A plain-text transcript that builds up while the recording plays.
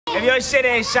If your shit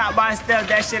ain't shot by stealth,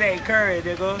 that shit ain't curry,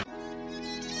 nigga.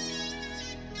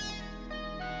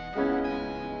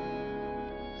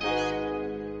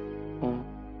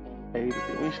 Hey, you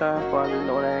see me shine for you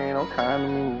know that ain't no kind of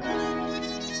me.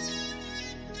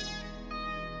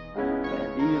 Man,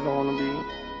 these on the beat.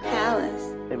 Palace,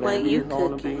 Hey, man, what these you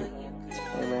on the cooking? beat.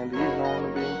 Hey, man, these on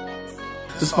the beat.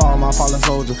 Just fall my fallen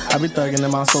soldier. I be thuggin'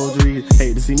 in my soldiery.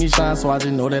 Hate to see me shine, so I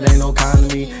just know that ain't no kind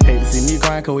of me. Hate to see me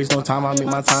crying, cause waste no time. I make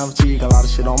my time for cheek. A lot of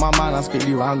shit on my mind. I spit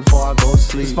you round before I go to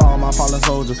sleep. Just fall my fallen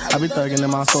soldier. I be thuggin'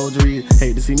 in my soldiery.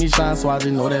 Hate to see me shine, so I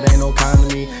just know that ain't no kind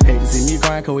of me. Hate to see me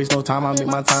crying, cause waste no time. I make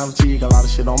my time for cheek. A lot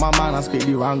of shit on my mind. I spit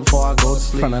you round before I go to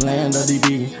sleep. From the land of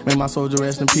DB, may my soldier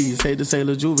rest in peace. Hate to say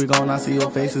Lil Juvie gone. I see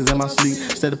your faces in my sleep.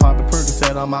 Instead of popping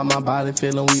Percocet, I'm out my body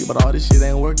feeling weak. But all this shit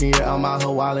ain't working yet. I'm out here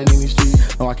wildin' in these streets.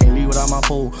 No, I can't leave without my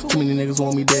pole. Too many niggas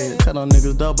want me dead. Tell them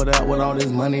niggas double that with all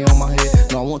this money on my head.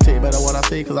 No, I won't take back what I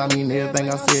say, cause I mean everything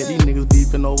I said. These niggas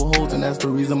beefing over hoes, and that's the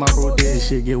reason my bro dead. This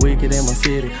shit get wicked in my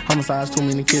city. Homicides, too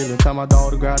many killers. Tell my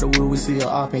dog to grab the wheel, we see her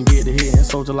up and get the hit. And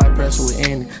Soulja like pressure with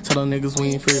Andy. Tell them niggas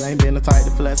we ain't free. Ain't been the type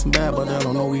to flex and bad, but they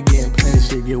don't know we getting plenty. This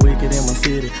shit get wicked in my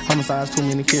city. Homicides, too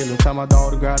many killers. Tell my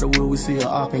dog to grab the wheel, we see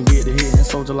her up and get the hit. And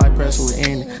Soulja like pressure with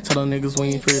Andy. Tell them niggas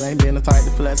we ain't free. Ain't been the type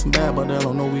to flex and bad, but they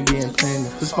don't know we getting plenty.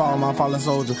 Just fall my fallen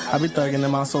soldier. I be thuggin'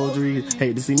 in my soldiery.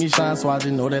 Hate to see me shine, so I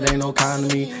just know that ain't no kind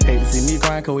of me. Hate to see me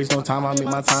crying, cause waste no time. I make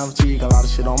my time for cheek. A lot of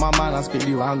shit on my mind. I spit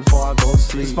you round before I go to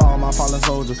sleep. Just fall my fallen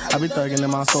soldier. I be thuggin' in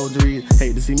my soldiery.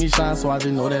 Hate to see me shine, so I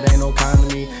just know that ain't no kind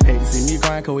of me. Hate to see me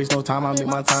crying, cause waste no time. I make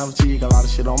my time for cheek. A lot of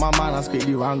shit on my mind. I spit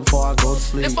you round before I go to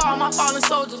sleep. And for all my fallen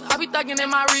soldiers, I be thuggin' in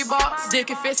my Reeboks. Dick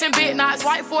and fists and big knots,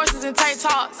 white forces and tank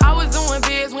tops. I was doing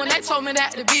biz when they told me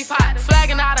that the beef hot.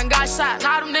 Flagging out and got shot.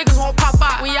 Now them niggas won't pop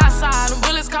out. When y'all side, them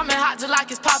bullets coming hot just like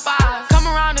it's Popeye. Come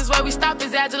around this way, we stop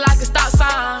his ass just like a stop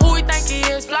sign. Who we think he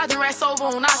is? Flogging rats over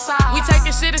on our side. We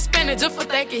taking shit and spinning just for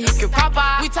thinking he could pop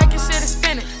out. We taking shit and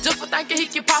spinning just for thinking he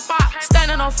could pop out.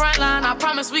 Standing on front line, I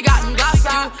promise we got them glocks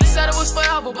out. You said it was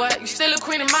forever, but you still a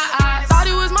queen in my eyes. Thought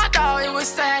he was my dog, it was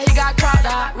sad, he got cropped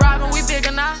out. Robbing, we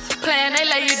bigger now. Playing, they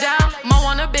lay you down. Mo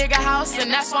want a bigger house,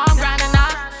 and that's why I'm grinding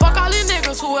out. Fuck all these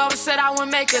niggas, whoever said I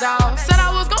wouldn't make it out. Said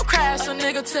I was gon' crash, a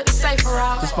nigga took the safer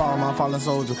route. Just fall my fallen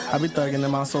soldier. I be thuggin'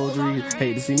 in my soldiery.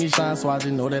 Hate to see me shine, so I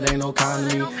just know that ain't no kind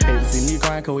of me. Hate to see me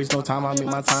crying, cause waste no time. I make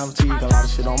my time for cheek. A lot of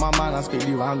shit on my mind. I spit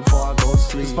you round before I go to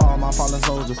sleep. Just fall my fallen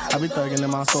soldier. I be thuggin' in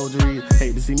my soldiery.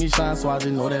 Hate to see me shine, so I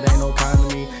just know that ain't no kind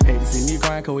of me. Hate to see me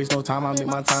crying, cause waste no time. I make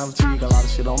my time for cheek. A lot of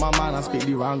shit on my mind. I spit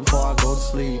you round before I go to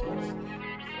sleep.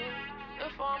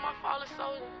 For all my fallen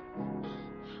soldiers,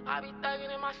 I be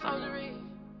thuggin' in my soldiery.